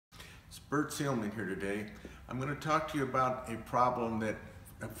Bert Seelman here today. I'm going to talk to you about a problem that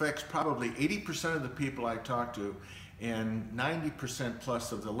affects probably 80% of the people I talk to and 90%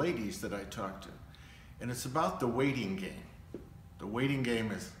 plus of the ladies that I talk to. And it's about the waiting game. The waiting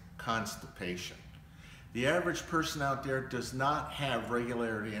game is constipation. The average person out there does not have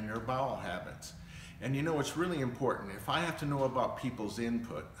regularity in their bowel habits. And you know, it's really important. If I have to know about people's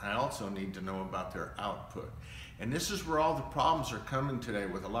input, I also need to know about their output. And this is where all the problems are coming today,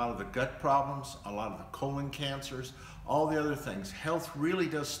 with a lot of the gut problems, a lot of the colon cancers, all the other things. Health really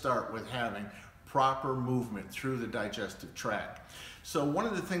does start with having proper movement through the digestive tract. So one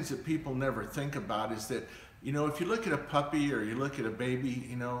of the things that people never think about is that, you know, if you look at a puppy or you look at a baby,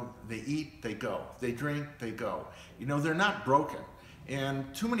 you know, they eat, they go. They drink, they go. You know, they're not broken.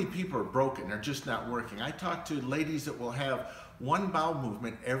 And too many people are broken, they're just not working. I talk to ladies that will have one bowel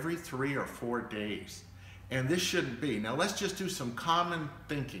movement every 3 or 4 days. And this shouldn't be. Now let's just do some common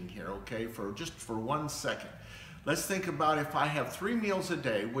thinking here, okay, just for 1 second. Let's think about if I have 3 meals a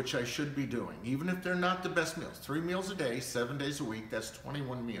day, which I should be doing, even if they're not the best meals. 3 meals a day, 7 days a week, that's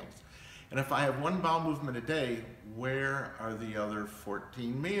 21 meals. And if I have 1 bowel movement a day, where are the other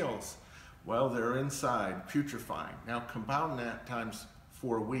 14 meals? Well, they're inside, putrefying. Now compound that times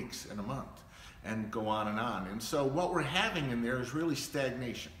 4 weeks in a month and go on and on. And so what we're having in there is really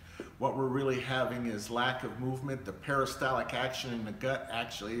stagnation. What we're really having is lack of movement. The peristaltic action in the gut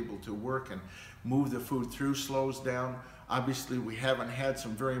actually able to work and move the food through slows down. Obviously, we haven't had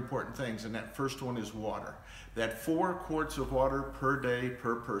some very important things, and that first one is water. That 4 quarts of water per day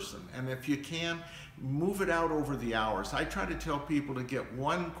per person. And if you can, move it out over the hours. I try to tell people to get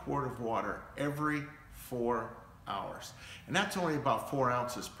 1 quart of water every 4 hours. And that's only about 4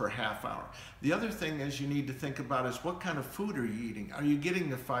 ounces per half hour. The other thing is you need to think about is what kind of food are you eating? Are you getting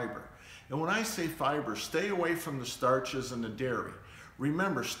the fiber? And when I say fiber, stay away from the starches and the dairy.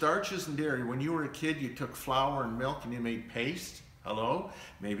 Remember, starches and dairy, when you were a kid, you took flour and milk and you made paste. Hello?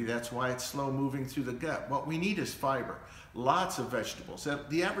 Maybe that's why it's slow moving through the gut. What we need is fiber. Lots of vegetables.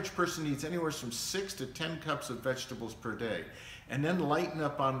 The average person needs anywhere from 6 to 10 cups of vegetables per day. And then lighten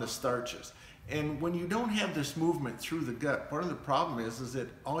up on the starches. And when you don't have this movement through the gut, part of the problem is that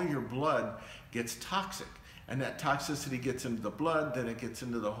all your blood gets toxic. And that toxicity gets into the blood, then it gets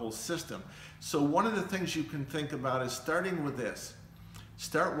into the whole system. So one of the things you can think about is starting with this.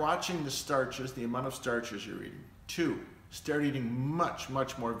 Start watching the starches, the amount of starches you're eating. 2, start eating much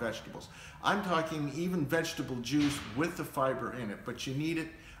more vegetables. I'm talking even vegetable juice with the fiber in it, but you need it.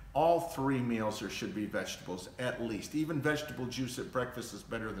 All 3 meals there should be vegetables, at least. Even vegetable juice at breakfast is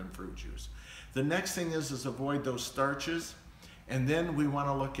better than fruit juice. The next thing is avoid those starches. And then we want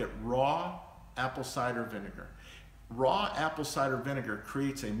to look at raw apple cider vinegar. Raw apple cider vinegar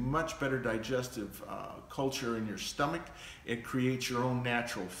creates a much better digestive culture in your stomach. It creates your own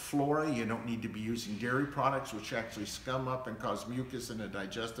natural flora. You don't need to be using dairy products, which actually scum up and cause mucus in the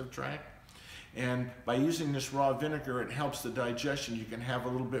digestive tract. And by using this raw vinegar, it helps the digestion. You can have a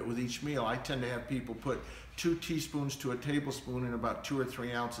little bit with each meal. I tend to have people put 2 teaspoons to a tablespoon in about 2 or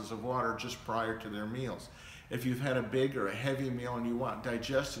 3 ounces of water just prior to their meals. If you've had a big or a heavy meal and you want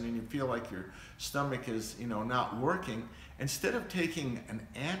digestion and you feel like your stomach is, you know, not working, instead of taking an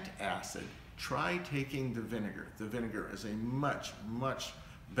antacid, try taking the vinegar. The vinegar is a much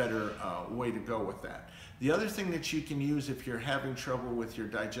better way to go with that. The other thing that you can use if you're having trouble with your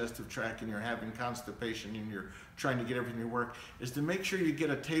digestive tract and you're having constipation and you're trying to get everything to work is to make sure you get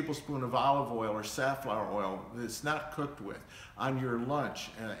a tablespoon of olive oil or safflower oil that's not cooked with on your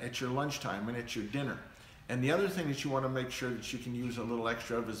lunch, at your lunchtime and at your dinner. And the other thing that you want to make sure that you can use a little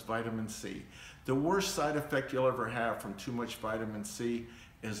extra of is vitamin C. The worst side effect you'll ever have from too much vitamin C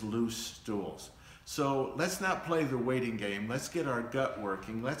is loose stools. So let's not play the waiting game. Let's get our gut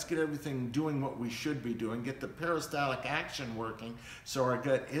working. Let's get everything doing what we should be doing. Get the peristaltic action working so our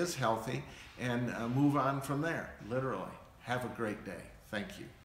gut is healthy and move on from there, literally. Have a great day. Thank you.